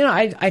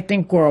 I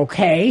think we're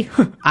okay.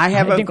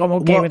 I think I'm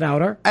okay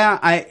without her.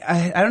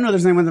 I don't know if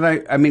there's anyone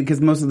that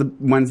because most of the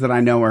ones that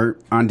I know are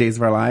on Days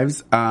of Our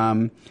Lives.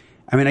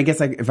 I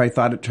guess if I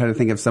try to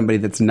think of somebody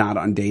that's not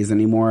on Days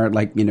anymore,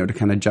 to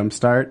kind of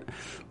jumpstart.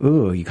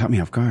 Ooh, you caught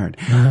me off guard.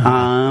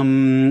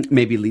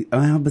 Maybe,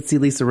 but see,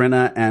 Lisa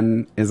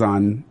Rinna is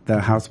on the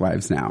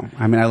Housewives now.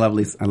 I love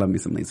me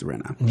some Lisa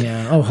Rinna.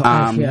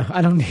 Yeah.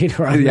 I don't need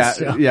her on this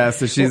show. Yeah.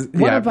 So she's,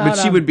 but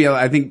she would be,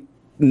 I think,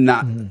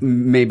 not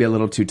maybe a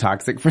little too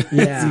toxic for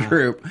this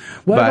group.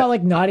 What about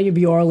like Nadia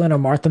Bjorlin or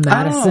Martha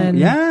Madison?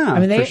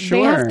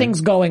 They have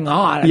things going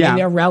on.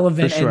 They're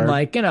relevant and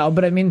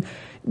but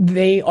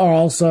they are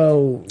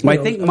also. I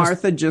think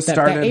Martha just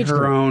started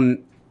her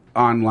own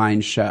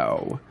online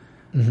show.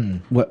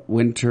 What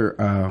winter?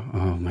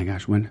 Oh my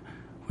gosh, winter.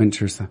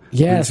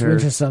 Yes,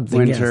 winter something.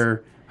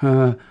 Winter.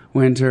 Yes.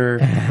 Winter.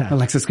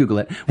 Alexis, Google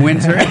it.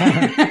 Winter.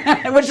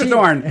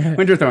 Winterthorn.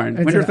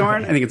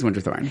 Winterthorn. I think it's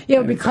Winterthorn.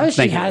 Yeah, because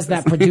she has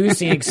that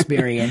producing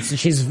experience and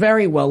she's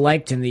very well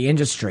liked in the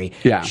industry.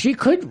 Yeah, she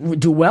could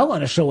do well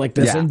on a show like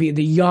this and be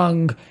the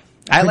young.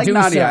 I like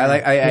Nadia.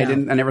 I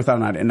never thought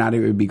of Nadia.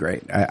 Nadia would be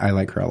great. I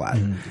like her a lot.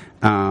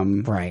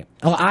 Right.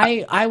 Well,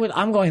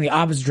 I'm going the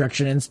opposite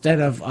direction.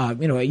 Instead of,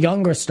 a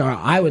younger star,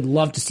 I would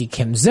love to see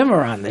Kim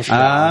Zimmer on this show.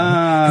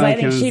 Because I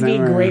think she'd be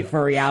great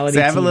for reality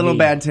TV. I have a little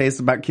bad taste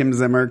about Kim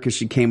Zimmer because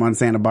she came on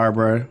Santa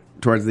Barbara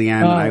towards the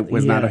end. I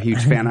was not a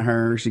huge fan of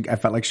her. I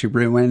felt like she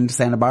ruined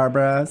Santa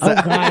Barbara. So. Oh,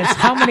 God.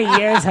 How many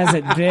years has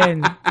it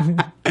been?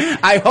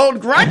 I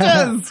hold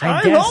grudges.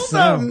 I hold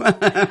them.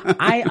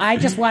 I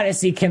just want to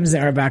see Kim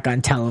Zimmer back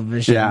on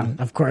television. Yeah.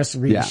 Of course,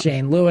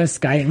 Shane Lewis,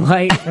 Guiding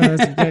Light,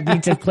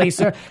 need to place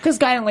her. Because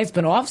Guiding Light's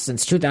been off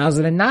since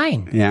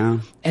 2009. Yeah.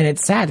 And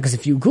it's sad because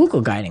if you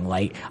Google Guiding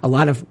Light, a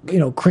lot of,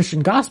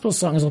 Christian gospel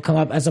songs will come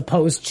up as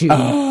opposed to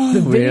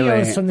the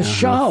videos from the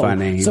show.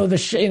 Funny. So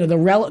this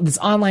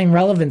online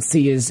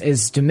relevancy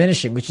is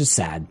diminishing, which is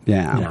sad.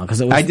 Yeah. Because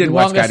it was I did the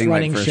watch Guiding Light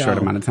running for a short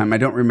amount of time. I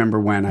don't remember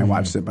when I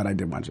watched it, but I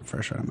did watch it for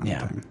a short amount of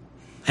time.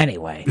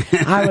 Anyway,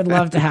 I would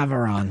love to have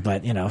her on,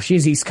 but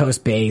she's East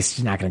Coast based.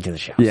 She's not going to do the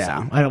show.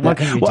 Yeah. So, what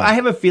can you do? Well, I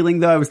have a feeling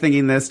though. I was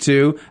thinking this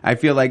too. I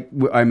feel like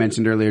I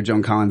mentioned earlier,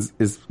 Joan Collins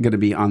is going to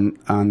be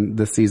on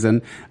this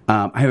season.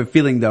 I have a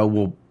feeling though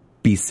we'll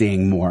be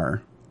seeing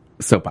more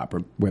soap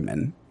opera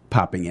women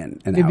popping in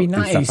and It'd out be and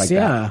nice, stuff like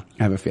yeah. that.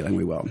 I have a feeling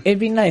we will. It'd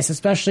be nice,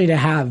 especially to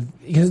have,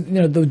 because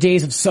the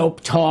days of Soap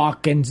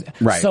Talk and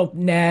Right. Soap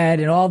Net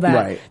and all that.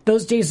 Right.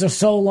 Those days are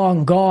so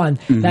long gone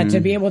that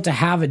to be able to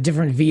have a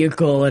different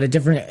vehicle and a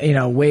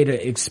different way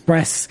to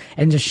express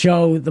and to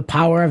show the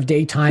power of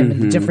daytime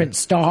and the different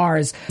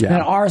stars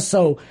that are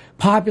so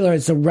popular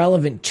and so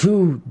relevant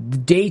to the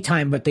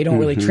daytime, but they don't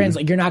really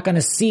translate. You're not going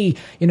to see,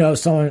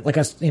 someone like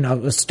a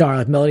star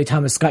like Melody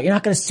Thomas Scott. You're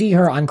not going to see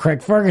her on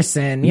Craig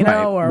Ferguson,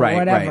 or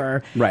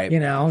whatever. Right.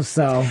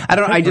 So I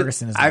don't know. I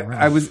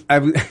was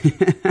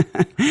the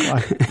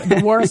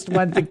worst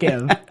one to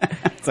give.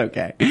 It's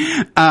okay.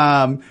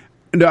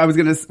 No, I was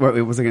gonna. What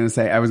was I gonna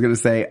say? I was gonna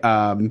say.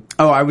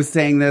 I was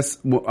saying this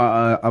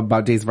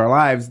about Days of Our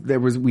Lives.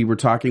 We were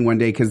talking one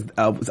day because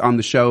on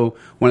the show,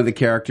 one of the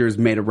characters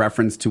made a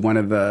reference to one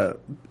of the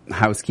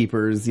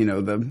housekeepers.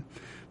 The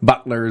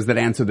butlers that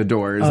answer the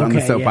doors on the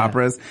soap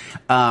operas,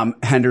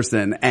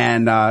 Henderson.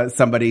 And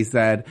somebody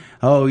said,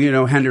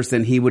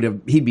 Henderson, he'd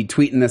be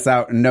tweeting this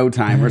out in no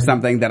time or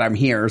something, that I'm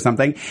here or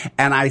something.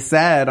 And I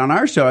said on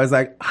our show, I was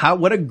like,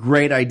 what a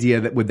great idea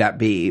would that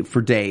be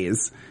for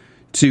Days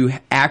to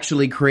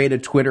actually create a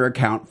Twitter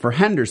account for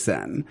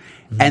Henderson.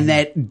 And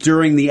that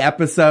during the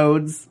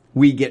episodes,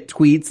 we get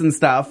tweets and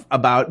stuff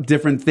about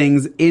different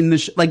things in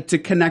the to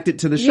connect it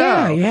to the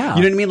show. Yeah.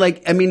 You know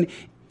what I mean?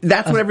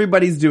 That's what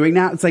everybody's doing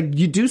now. It's like,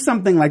 you do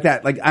something like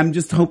that. Like, I'm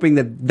just hoping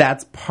that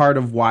that's part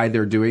of why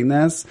they're doing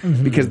this,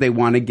 because they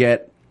want to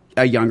get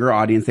a younger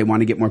audience. They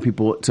want to get more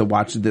people to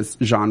watch this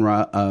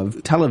genre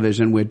of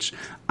television, which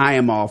I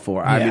am all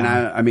for.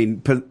 Yeah. I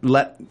mean,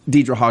 let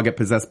Deidre Hall get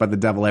possessed by the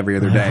devil every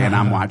other day, and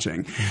I'm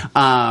watching.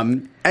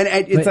 And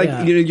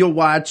it's you'll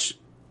watch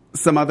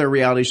some other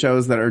reality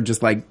shows that are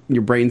just like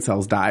your brain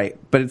cells die,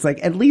 but it's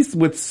like, at least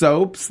with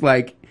soaps,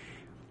 like,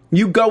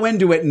 you go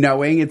into it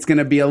knowing it's going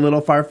to be a little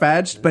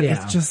far-fetched, but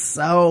it's just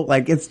so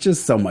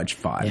much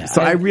fun. Yeah.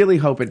 So I really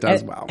hope it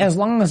does well. As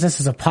long as this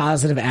is a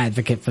positive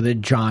advocate for the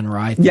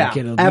genre, I think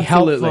it'll be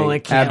helpful.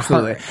 It can't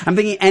hurt. I'm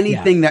thinking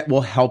anything that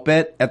will help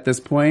it at this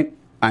point,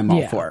 I'm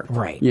all for.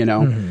 Right.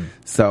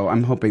 So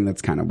I'm hoping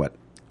that's kind of what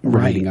we're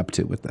leading up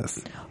to with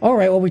this. All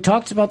right. Well, we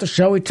talked about the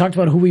show. We talked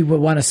about who we would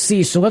want to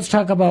see. So let's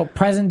talk about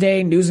present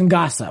day news and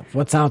gossip.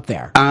 What's out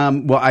there?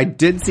 Well, I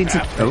did see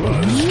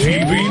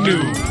TV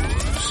News.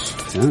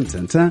 Dun,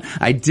 dun, dun.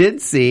 I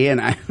did see,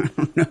 and I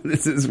don't know if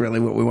this is really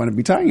what we want to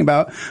be talking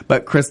about,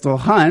 but Crystal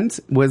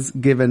Hunt was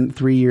given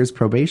 3 years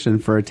probation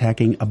for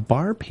attacking a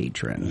bar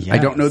patron. Yes. I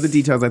don't know the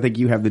details. I think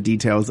you have the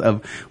details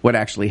of what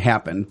actually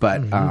happened,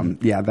 but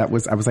I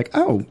was like,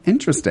 oh,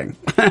 interesting.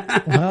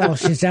 Well,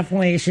 she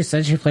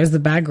said she plays the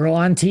bad girl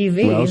on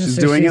TV. Well, she's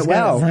doing it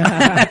well.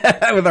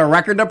 With a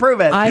record to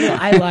prove it.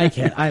 I like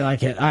it.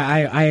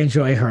 I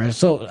enjoy her.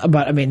 So,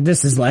 but I mean,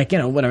 this is like,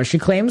 whatever. She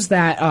claims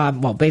that,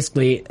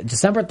 basically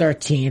December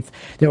 13th,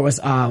 there was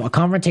a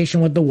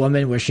confrontation with the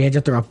woman where she had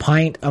to throw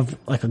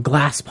a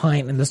glass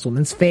pint in this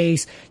woman's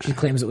face. She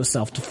claims it was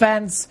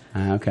self-defense.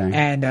 Okay.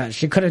 And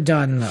she could have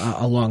done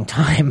a long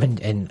time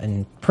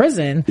in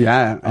prison.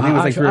 Yeah, I think it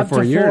was like 3 or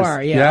 4 years.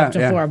 Up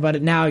to 4.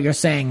 But now you're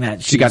saying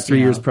that she got 3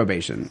 years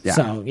probation. Yeah.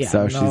 So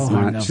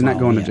she's not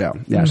going to jail.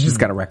 Yeah, she's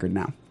got a record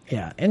now.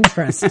 Yeah,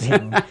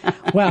 interesting.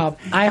 Well,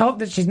 I hope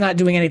that she's not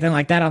doing anything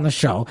like that on the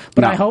show,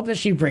 but I hope that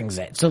she brings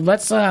it. So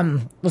let's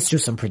do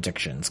some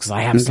predictions, because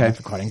I have some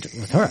according to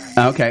with her.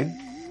 Okay.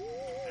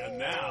 And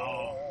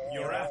now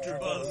you're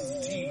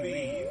AfterBuzz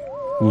TV.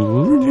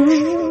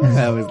 Ooh,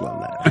 I always love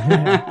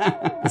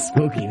that. The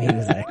spooky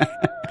music.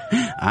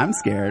 I'm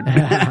scared.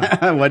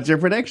 What's your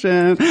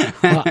prediction?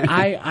 Well,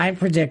 I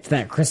predict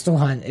that Crystal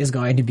Hunt is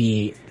going to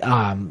be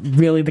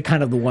really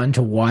the one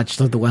to watch,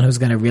 the one who's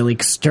going to really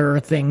stir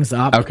things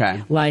up.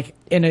 Okay. Like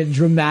in a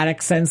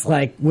dramatic sense,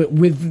 like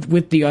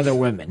with the other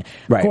women.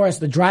 Right. Of course,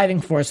 the driving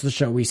force of the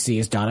show we see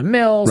is Donna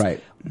Mills.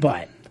 Right.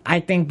 But I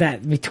think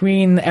that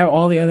between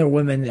all the other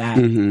women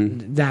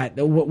that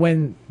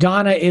when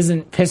Donna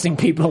isn't pissing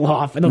people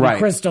off, it'll be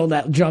Crystal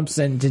that jumps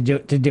in to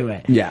do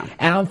it. Yeah.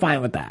 And I'm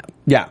fine with that.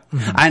 Yeah.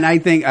 And I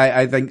think,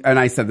 and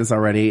I said this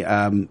already,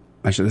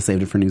 I should have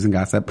saved it for news and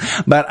gossip,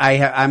 but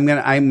I'm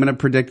gonna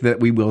predict that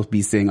we will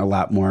be seeing a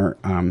lot more,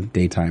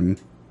 daytime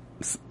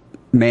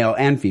male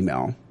and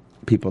female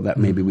people that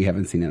maybe we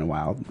haven't seen in a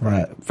while,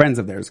 friends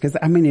of theirs, because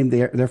I mean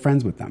they're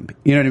friends with them.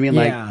 You know what I mean?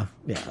 Like,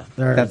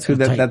 that's who's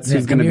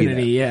going to be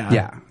there.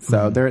 Yeah.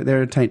 So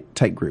they're a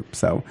tight group.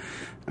 So,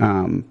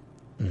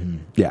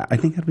 yeah, I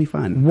think that'll be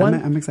fun.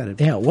 I'm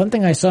excited. Yeah, one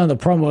thing I saw in the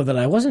promo that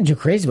I wasn't too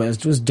crazy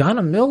about was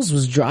Donna Mills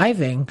was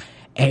driving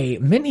a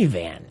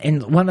minivan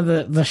in one of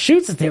the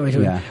shoots that they were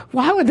doing. Yeah.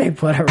 Why would they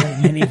put her in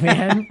a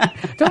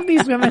minivan? Don't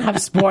these women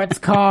have sports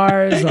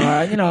cars or,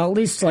 at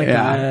least like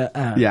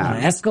an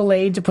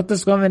Escalade to put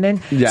this woman in?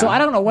 Yeah. So I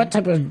don't know what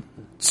type of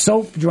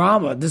soap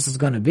drama this is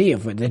going to be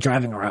if they're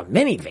driving around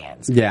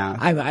minivans.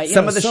 Yeah.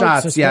 Some of the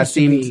shots,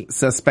 seemed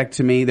suspect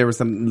to me. There was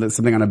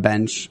something on a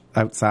bench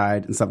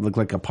outside and something looked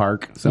like a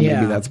park. So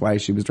maybe that's why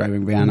she was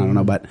driving a van. I don't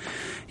know. But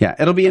yeah,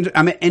 it'll be,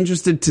 I'm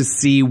interested to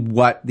see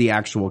what the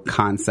actual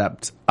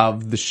concept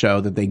of the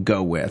show that they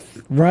go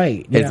with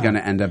is going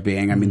to end up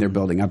being. I mean, they're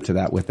building up to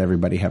that with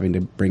everybody having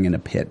to bring in a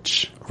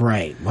pitch.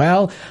 Right.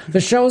 Well, the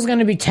show is going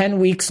to be 10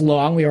 weeks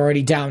long. We're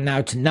already down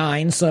now to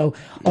 9. So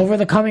over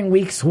the coming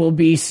weeks, we'll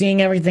be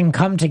seeing everything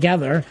come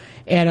together.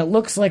 And it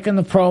looks like in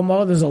the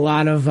promo, there's a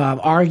lot of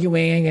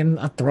arguing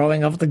and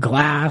throwing of the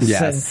glass.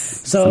 Yes.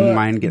 And so some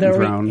wine getting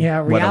thrown.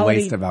 What a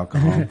waste of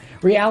alcohol.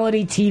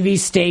 Reality TV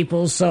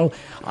staples. So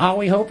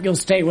we hope you'll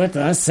stay with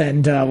us,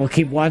 and we'll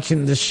keep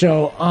watching the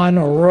show on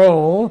a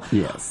roll.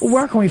 Yes.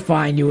 Where can we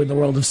find you in the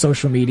world of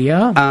social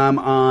media?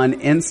 On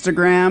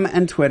Instagram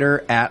and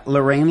Twitter at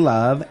Lorraine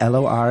Love,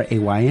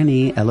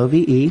 LORAYNE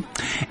LOVE,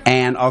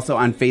 and also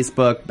on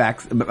Facebook,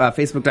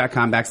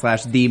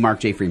 Facebook.com/the Mark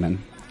J.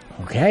 Freeman.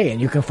 Okay, and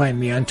you can find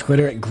me on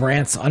Twitter at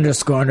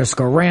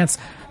Grants__Rants.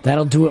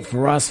 That'll do it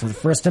for us for the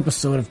first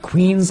episode of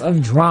Queens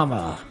of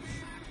Drama.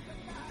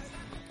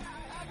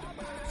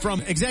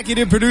 From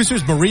executive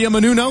producers Maria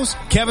Menounos,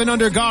 Kevin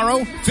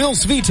Undergaro, Phil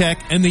Svitek,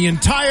 and the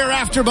entire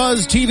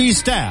AfterBuzz TV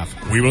staff,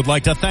 we would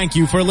like to thank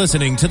you for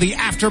listening to the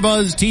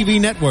AfterBuzz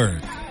TV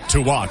network.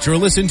 To watch or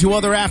listen to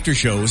other after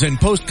shows and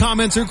post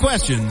comments or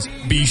questions,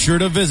 be sure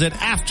to visit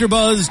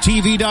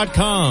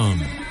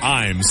AfterBuzzTV.com.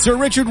 I'm Sir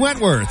Richard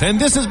Wentworth, and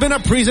this has been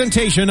a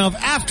presentation of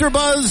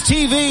AfterBuzz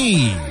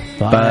TV.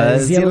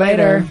 Buzz you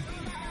later.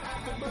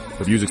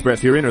 The views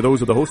expressed herein are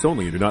those of the hosts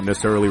only and do not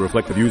necessarily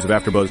reflect the views of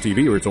AfterBuzz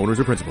TV or its owners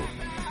or principals.